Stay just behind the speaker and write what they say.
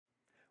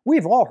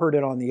We've all heard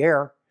it on the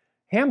air.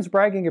 Hams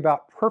bragging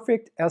about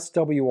perfect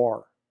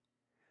SWR.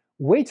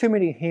 Way too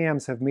many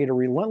hams have made a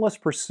relentless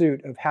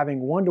pursuit of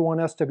having one-to-one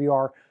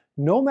SWR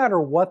no matter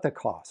what the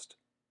cost.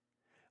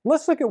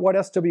 Let's look at what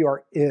SWR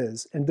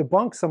is and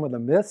debunk some of the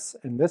myths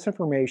and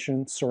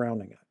misinformation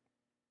surrounding it.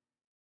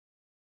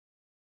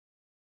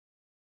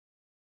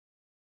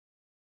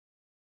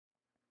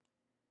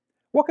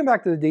 Welcome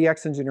back to the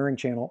DX Engineering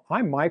channel.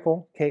 I'm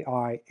Michael,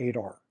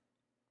 KI8R.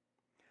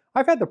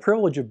 I've had the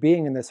privilege of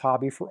being in this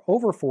hobby for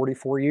over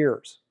 44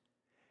 years.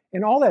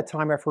 In all that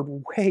time, I've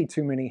heard way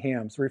too many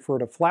hams refer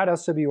to flat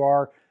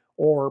SWR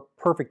or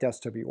perfect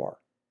SWR.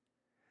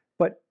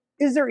 But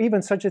is there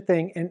even such a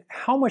thing, and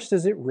how much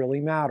does it really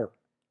matter?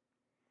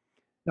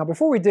 Now,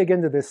 before we dig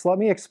into this, let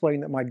me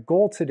explain that my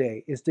goal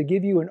today is to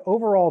give you an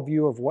overall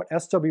view of what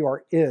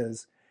SWR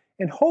is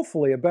and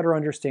hopefully a better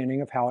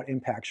understanding of how it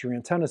impacts your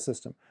antenna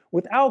system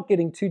without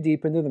getting too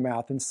deep into the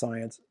math and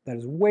science that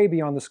is way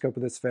beyond the scope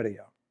of this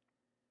video.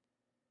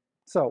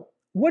 So,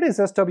 what is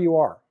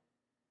SWR?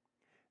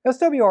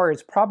 SWR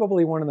is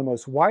probably one of the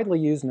most widely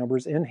used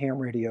numbers in ham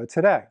radio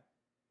today.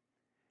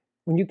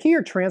 When you key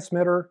your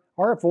transmitter,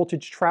 RF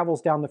voltage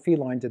travels down the feed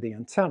line to the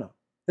antenna.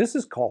 This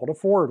is called a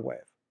forward wave.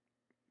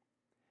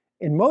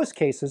 In most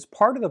cases,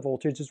 part of the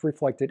voltage is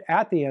reflected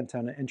at the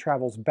antenna and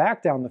travels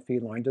back down the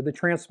feed line to the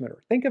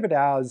transmitter. Think of it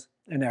as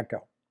an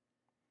echo.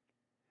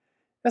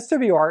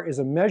 SWR is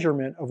a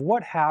measurement of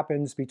what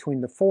happens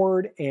between the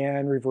forward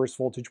and reverse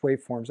voltage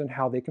waveforms and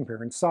how they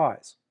compare in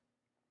size.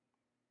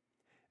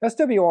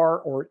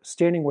 SWR, or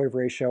standing wave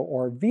ratio,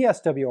 or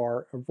VSWR,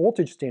 or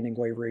voltage standing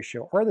wave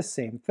ratio, are the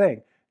same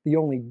thing. The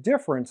only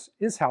difference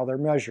is how they're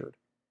measured.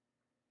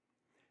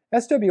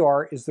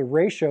 SWR is the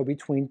ratio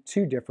between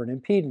two different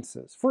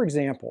impedances. For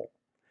example,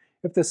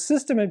 if the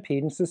system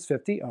impedance is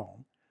 50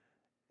 ohm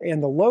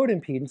and the load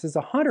impedance is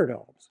 100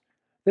 ohms,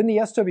 then the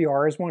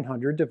SWR is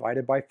 100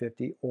 divided by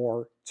 50,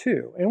 or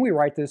 2, and we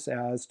write this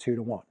as 2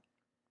 to 1.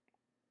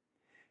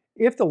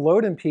 If the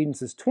load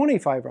impedance is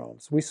 25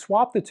 ohms, we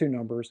swap the two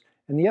numbers,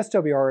 and the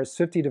SWR is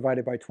 50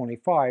 divided by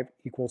 25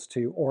 equals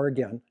 2, or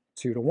again,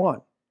 2 to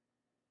 1.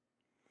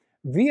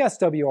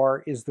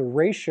 VSWR is the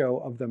ratio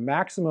of the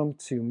maximum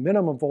to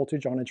minimum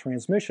voltage on a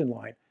transmission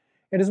line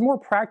and is more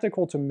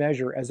practical to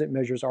measure as it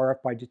measures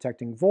RF by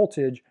detecting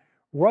voltage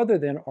rather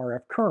than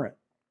RF current.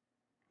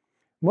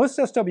 Most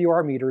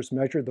SWR meters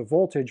measure the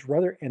voltage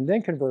and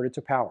then convert it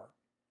to power.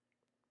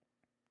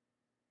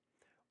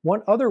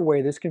 One other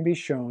way this can be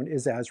shown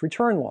is as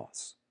return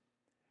loss.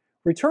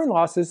 Return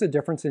loss is the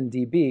difference in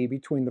dB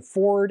between the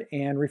forward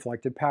and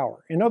reflected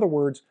power. In other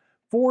words,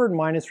 forward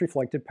minus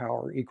reflected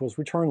power equals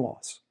return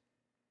loss.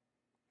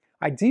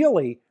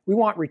 Ideally, we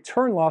want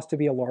return loss to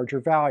be a larger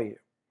value.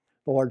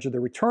 The larger the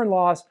return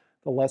loss,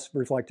 the less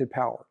reflected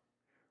power.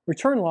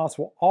 Return loss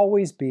will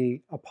always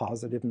be a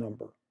positive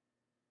number.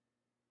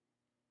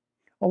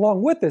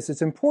 Along with this,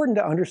 it's important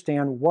to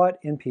understand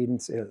what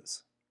impedance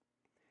is.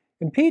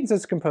 Impedance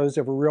is composed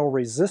of a real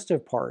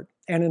resistive part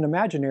and an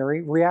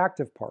imaginary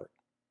reactive part.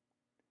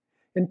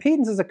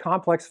 Impedance is a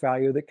complex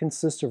value that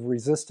consists of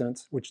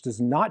resistance, which does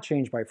not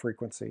change by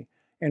frequency,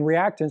 and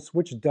reactance,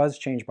 which does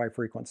change by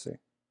frequency.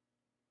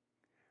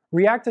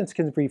 Reactance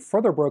can be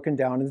further broken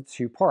down into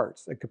two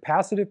parts, a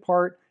capacitive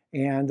part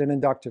and an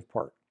inductive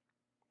part.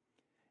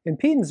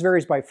 Impedance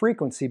varies by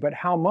frequency, but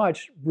how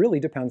much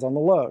really depends on the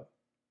load.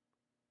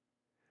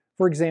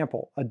 For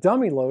example, a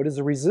dummy load is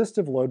a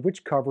resistive load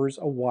which covers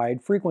a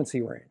wide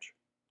frequency range,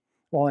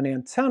 while an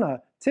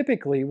antenna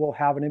typically will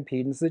have an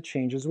impedance that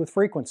changes with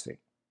frequency.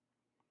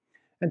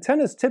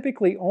 Antennas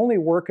typically only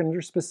work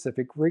under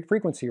specific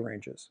frequency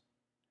ranges.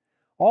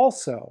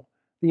 Also,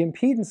 the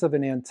impedance of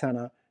an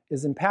antenna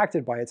is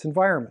impacted by its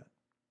environment.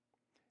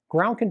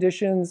 Ground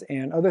conditions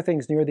and other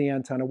things near the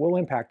antenna will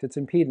impact its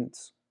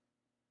impedance.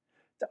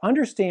 To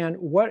understand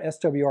what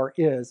SWR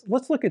is,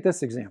 let's look at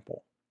this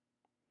example.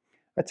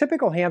 A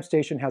typical ham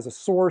station has a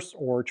source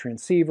or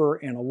transceiver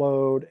and a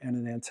load and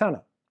an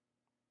antenna.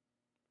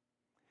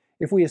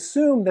 If we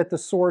assume that the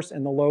source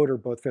and the load are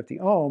both 50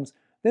 ohms,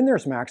 then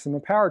there's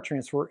maximum power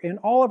transfer and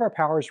all of our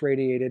power is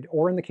radiated,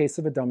 or in the case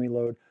of a dummy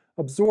load,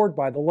 absorbed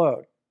by the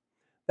load.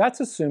 That's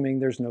assuming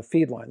there's no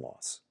feed line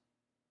loss.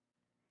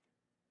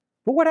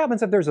 But what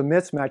happens if there's a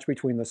mismatch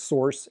between the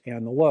source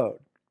and the load?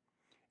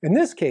 In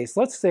this case,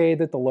 let's say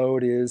that the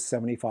load is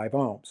 75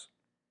 ohms.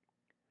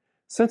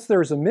 Since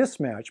there's a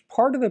mismatch,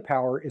 part of the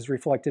power is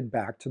reflected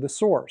back to the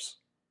source.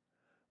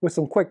 With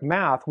some quick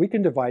math, we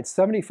can divide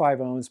 75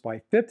 ohms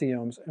by 50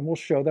 ohms and we'll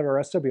show that our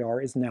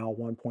SWR is now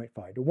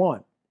 1.5 to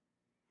 1.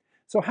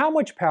 So how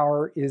much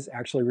power is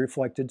actually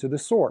reflected to the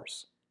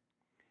source?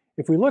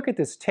 If we look at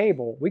this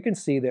table, we can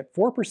see that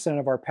 4%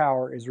 of our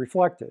power is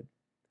reflected.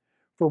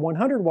 For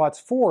 100 watts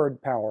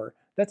forward power,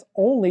 that's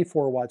only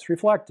 4 watts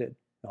reflected.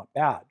 Not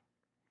bad.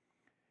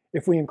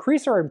 If we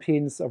increase our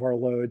impedance of our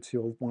load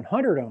to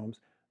 100 ohms,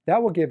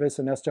 that will give us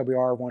an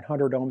SWR of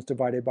 100 ohms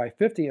divided by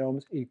 50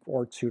 ohms,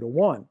 or 2 to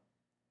 1.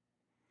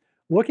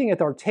 Looking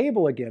at our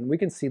table again, we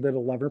can see that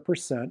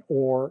 11%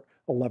 or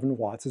 11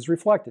 watts is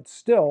reflected.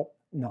 Still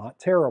not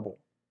terrible.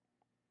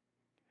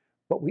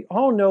 But but we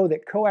all know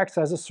that coax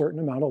has a certain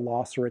amount of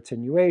loss or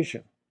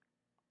attenuation.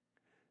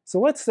 So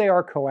let's say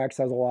our coax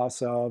has a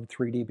loss of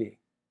 3 dB.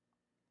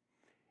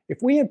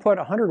 If we input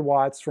 100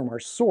 watts from our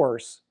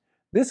source,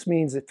 this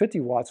means that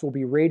 50 watts will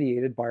be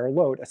radiated by our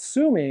load,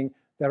 assuming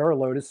that our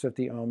load is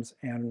 50 ohms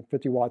and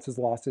 50 watts is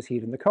lost as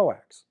heat in the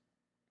coax.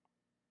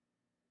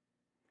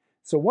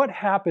 So what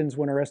happens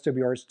when our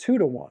SWR is 2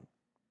 to 1?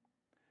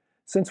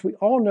 Since we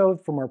all know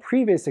from our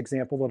previous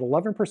example that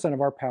 11% of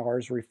our power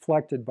is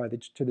reflected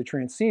to the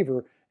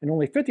transceiver and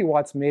only 50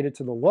 watts made it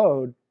to the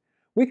load,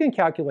 we can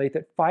calculate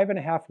that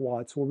 5.5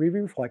 watts will be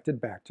reflected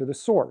back to the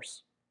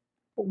source.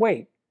 But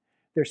wait,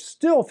 there's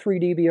still 3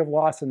 dB of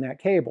loss in that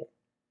cable.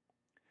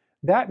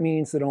 That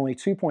means that only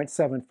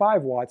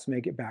 2.75 watts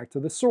make it back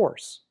to the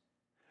source.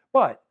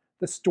 But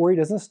the story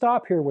doesn't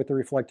stop here with the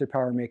reflected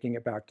power making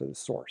it back to the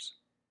source.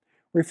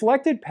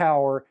 Reflected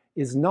power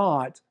is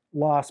not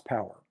lost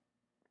power.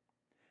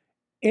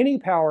 Any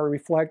power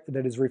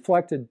that is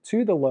reflected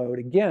to the load,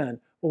 again,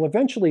 will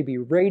eventually be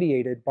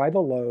radiated by the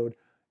load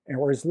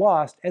or is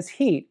lost as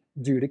heat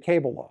due to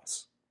cable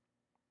loss.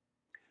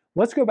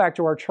 Let's go back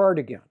to our chart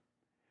again.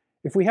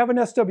 If we have an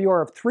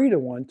SWR of 3 to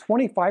 1,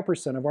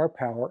 25% of our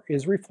power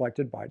is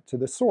reflected to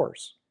the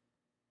source.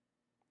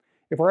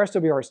 If our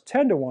SWR is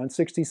 10 to 1,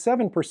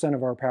 67%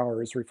 of our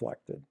power is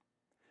reflected.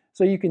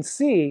 So you can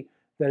see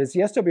that as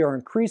the SWR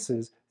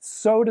increases,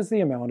 so does the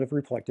amount of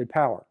reflected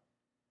power.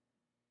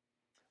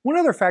 One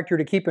other factor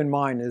to keep in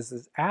mind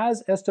is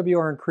as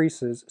SWR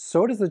increases,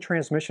 so does the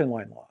transmission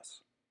line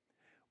loss.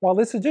 While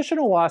this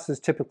additional loss is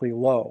typically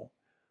low,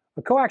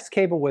 a coax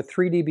cable with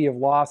 3 dB of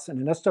loss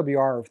and an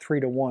SWR of 3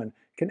 to 1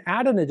 can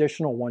add an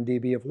additional 1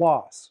 dB of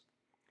loss,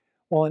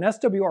 while an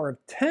SWR of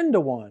 10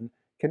 to 1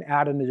 can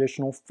add an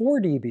additional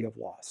 4 dB of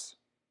loss.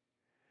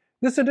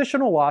 This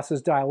additional loss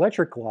is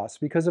dielectric loss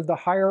because of the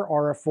higher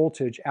RF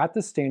voltage at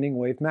the standing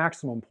wave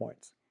maximum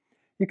points.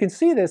 You can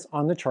see this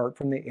on the chart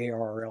from the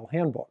ARRL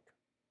Handbook.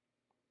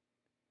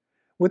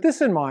 With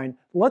this in mind,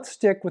 let's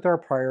stick with our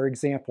prior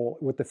example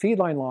with the feed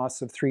line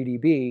loss of 3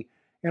 dB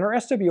and our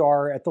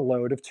SWR at the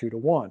load of 2 to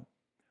 1.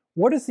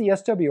 What is the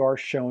SWR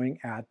showing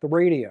at the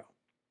radio?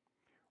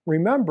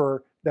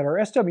 Remember that our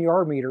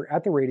SWR meter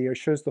at the radio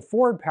shows the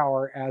forward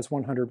power as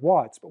 100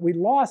 watts, but we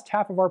lost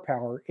half of our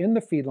power in the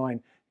feed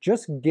line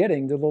just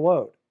getting to the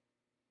load.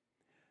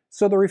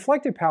 So the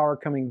reflected power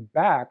coming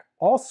back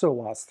also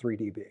lost 3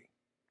 dB.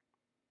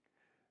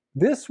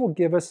 This will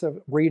give us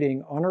a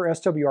reading on our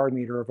SWR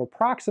meter of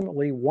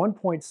approximately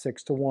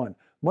 1.6 to 1,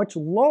 much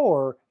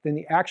lower than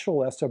the actual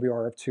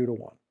SWR of 2 to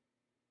 1.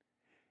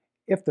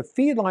 If the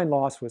feed line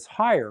loss was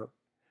higher,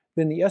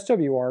 then the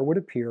SWR would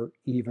appear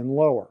even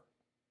lower.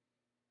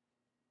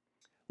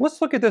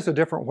 Let's look at this a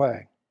different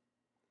way.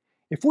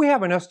 If we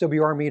have an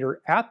SWR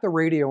meter at the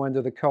radio end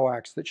of the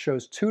coax that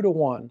shows 2 to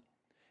 1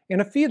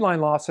 and a feed line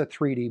loss at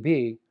 3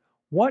 dB,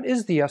 what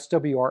is the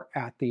SWR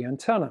at the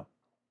antenna?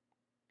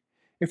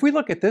 If we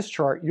look at this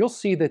chart, you'll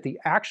see that the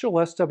actual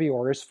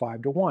SWR is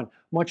 5 to 1,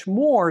 much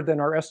more than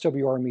our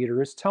SWR meter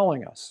is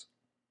telling us.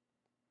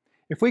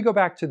 If we go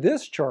back to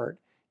this chart,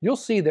 you'll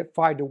see that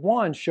 5 to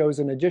 1 shows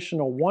an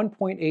additional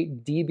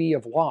 1.8 dB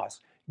of loss,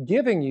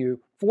 giving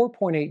you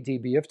 4.8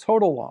 dB of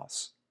total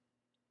loss.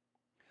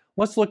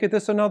 Let's look at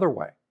this another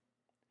way.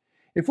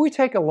 If we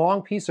take a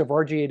long piece of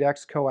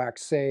RG8X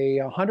coax, say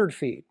 100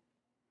 feet,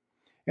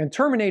 and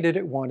terminate it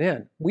at one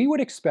end, we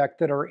would expect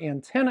that our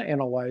antenna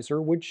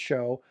analyzer would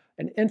show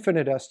an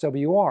infinite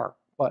SWR,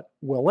 but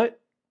will it?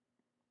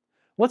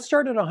 Let's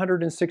start at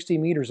 160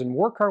 meters and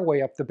work our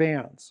way up the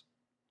bands.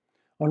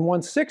 On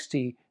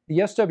 160, the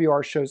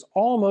SWR shows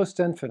almost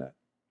infinite,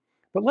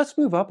 but let's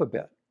move up a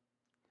bit.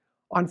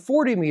 On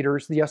 40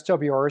 meters, the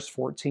SWR is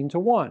 14 to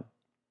 1.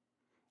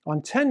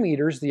 On 10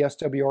 meters, the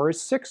SWR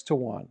is 6 to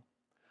 1.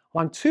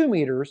 On 2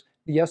 meters,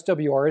 the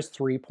SWR is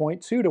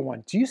 3.2 to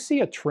 1. Do you see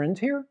a trend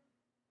here?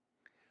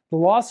 The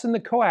loss in the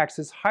coax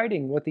is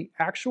hiding what the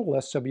actual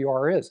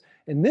SWR is,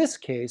 in this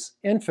case,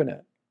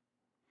 infinite.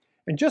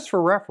 And just for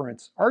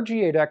reference,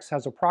 RG8X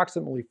has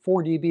approximately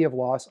 4 dB of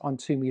loss on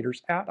 2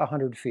 meters at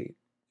 100 feet.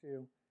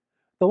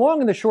 The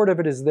long and the short of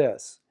it is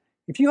this.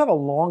 If you have a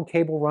long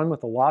cable run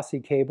with a lossy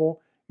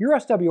cable, your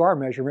SWR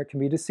measurement can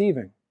be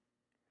deceiving.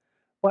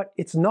 But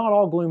it's not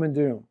all gloom and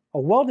doom. A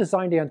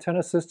well-designed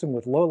antenna system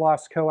with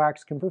low-loss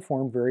coax can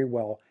perform very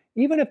well,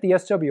 even if the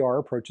SWR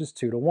approaches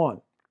 2 to 1.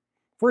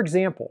 For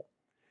example,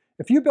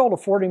 if you build a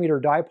 40-meter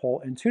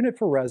dipole and tune it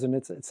for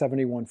resonance at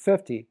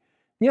 7150,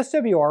 the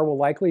SWR will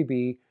likely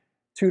be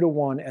 2 to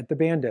 1 at the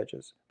band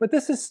edges. But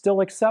this is still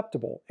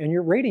acceptable, and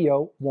your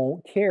radio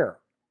won't care.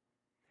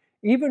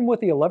 Even with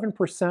the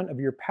 11% of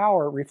your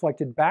power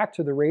reflected back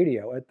to the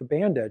radio at the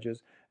band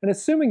edges, and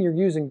assuming you're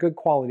using good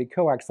quality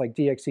coax like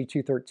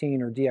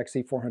DXE213 or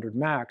DXE400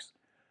 Max,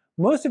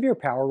 most of your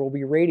power will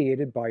be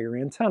radiated by your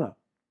antenna.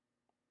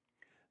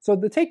 So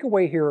the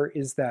takeaway here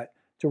is that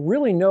to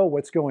really know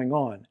what's going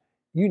on,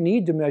 you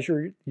need to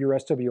measure your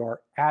SWR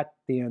at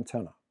the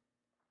antenna.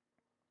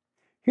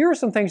 Here are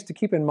some things to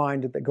keep in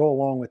mind that go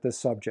along with this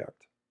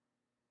subject.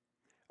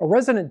 A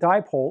resonant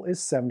dipole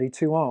is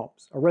 72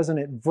 ohms. A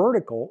resonant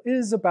vertical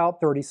is about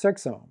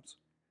 36 ohms.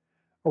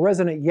 A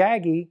resonant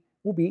Yagi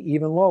will be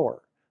even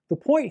lower. The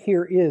point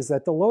here is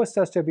that the lowest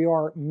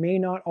SWR may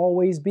not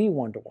always be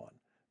 1:1,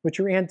 but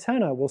your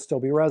antenna will still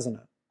be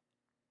resonant.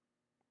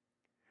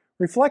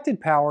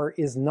 Reflected power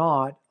is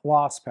not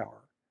lost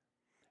power.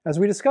 As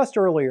we discussed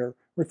earlier,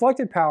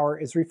 reflected power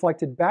is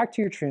reflected back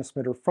to your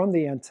transmitter from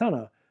the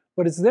antenna,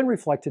 but is then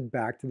reflected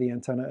back to the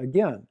antenna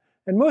again,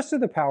 and most of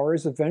the power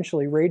is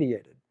eventually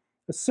radiated,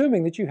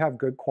 assuming that you have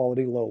good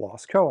quality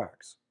low-loss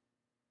coax.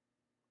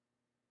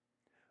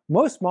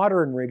 Most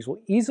modern rigs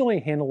will easily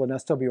handle an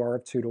SWR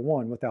of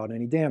 2:1 without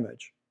any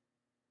damage.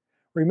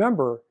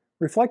 Remember,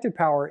 reflected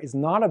power is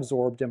not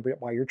absorbed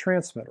by your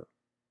transmitter.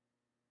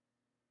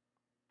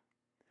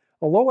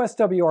 A low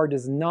SWR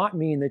does not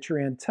mean that your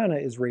antenna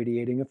is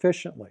radiating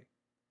efficiently.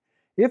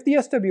 If the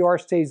SWR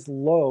stays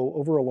low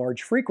over a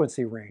large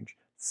frequency range,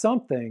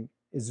 something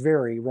is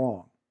very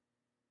wrong.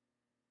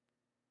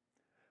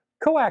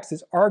 Coax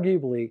is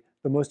arguably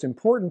the most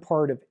important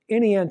part of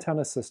any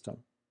antenna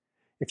system.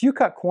 If you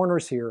cut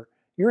corners here,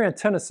 your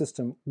antenna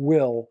system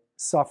will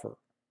suffer.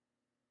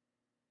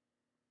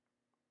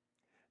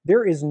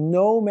 There is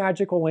no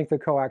magical length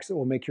of coax that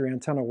will make your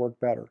antenna work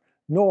better,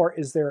 nor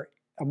is there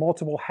a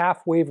multiple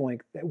half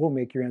wavelength that will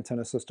make your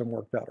antenna system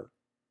work better.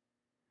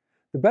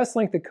 The best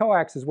length of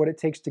coax is what it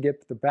takes to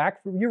get the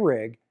back of your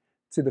rig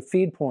to the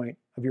feed point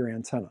of your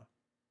antenna.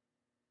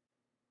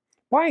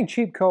 Buying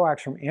cheap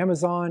coax from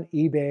Amazon,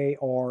 eBay,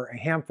 or a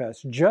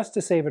Hamfest just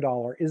to save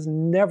 $1 is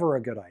never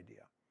a good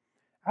idea.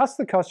 Ask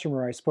the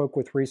customer I spoke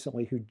with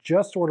recently who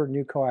just ordered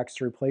new coax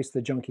to replace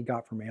the junk he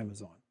got from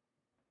Amazon.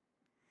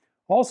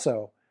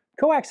 Also,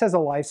 coax has a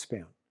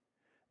lifespan.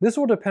 This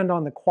will depend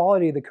on the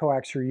quality of the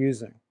coax you're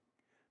using.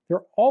 There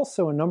are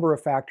also a number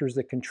of factors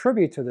that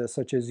contribute to this,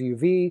 such as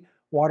UV,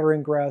 water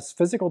ingress,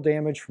 physical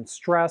damage from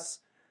stress,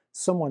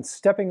 someone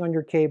stepping on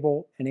your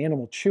cable, an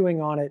animal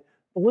chewing on it.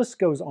 The list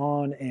goes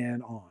on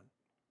and on.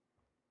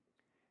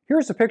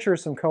 Here's a picture of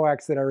some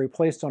coax that I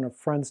replaced on a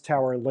friend's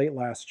tower late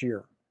last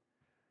year.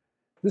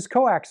 This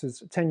coax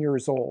is 10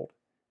 years old.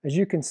 As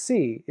you can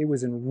see, it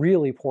was in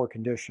really poor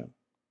condition.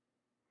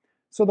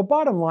 So the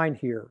bottom line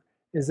here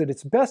is that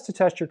it's best to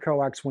test your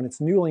coax when it's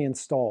newly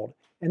installed,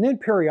 and then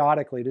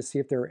periodically to see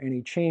if there are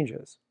any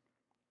changes.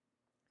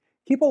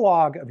 Keep a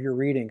log of your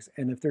readings,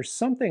 and if there's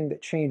something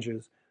that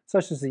changes,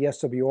 such as the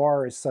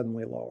SWR is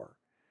suddenly lower,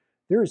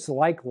 there is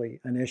likely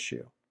an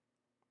issue.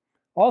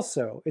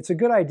 Also, it's a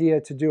good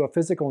idea to do a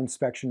physical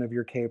inspection of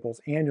your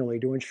cables annually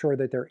to ensure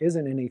that there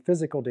isn't any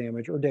physical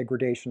damage or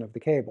degradation of the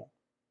cable.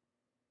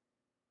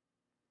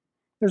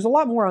 There's a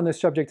lot more on this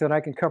subject that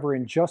I can cover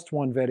in just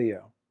one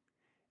video.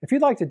 If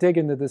you'd like to dig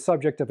into the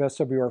subject of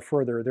SWR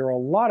further, there are a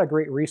lot of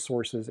great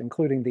resources,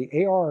 including the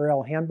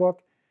ARRL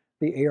Handbook,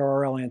 the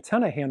ARRL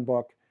Antenna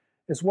Handbook,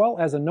 as well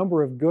as a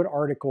number of good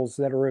articles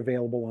that are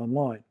available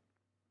online.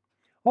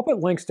 I'll put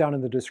links down in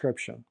the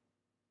description.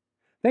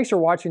 Thanks for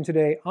watching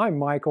today. I'm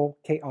Michael,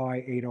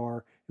 KI8R,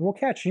 and we'll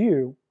catch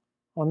you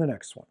on the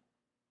next one.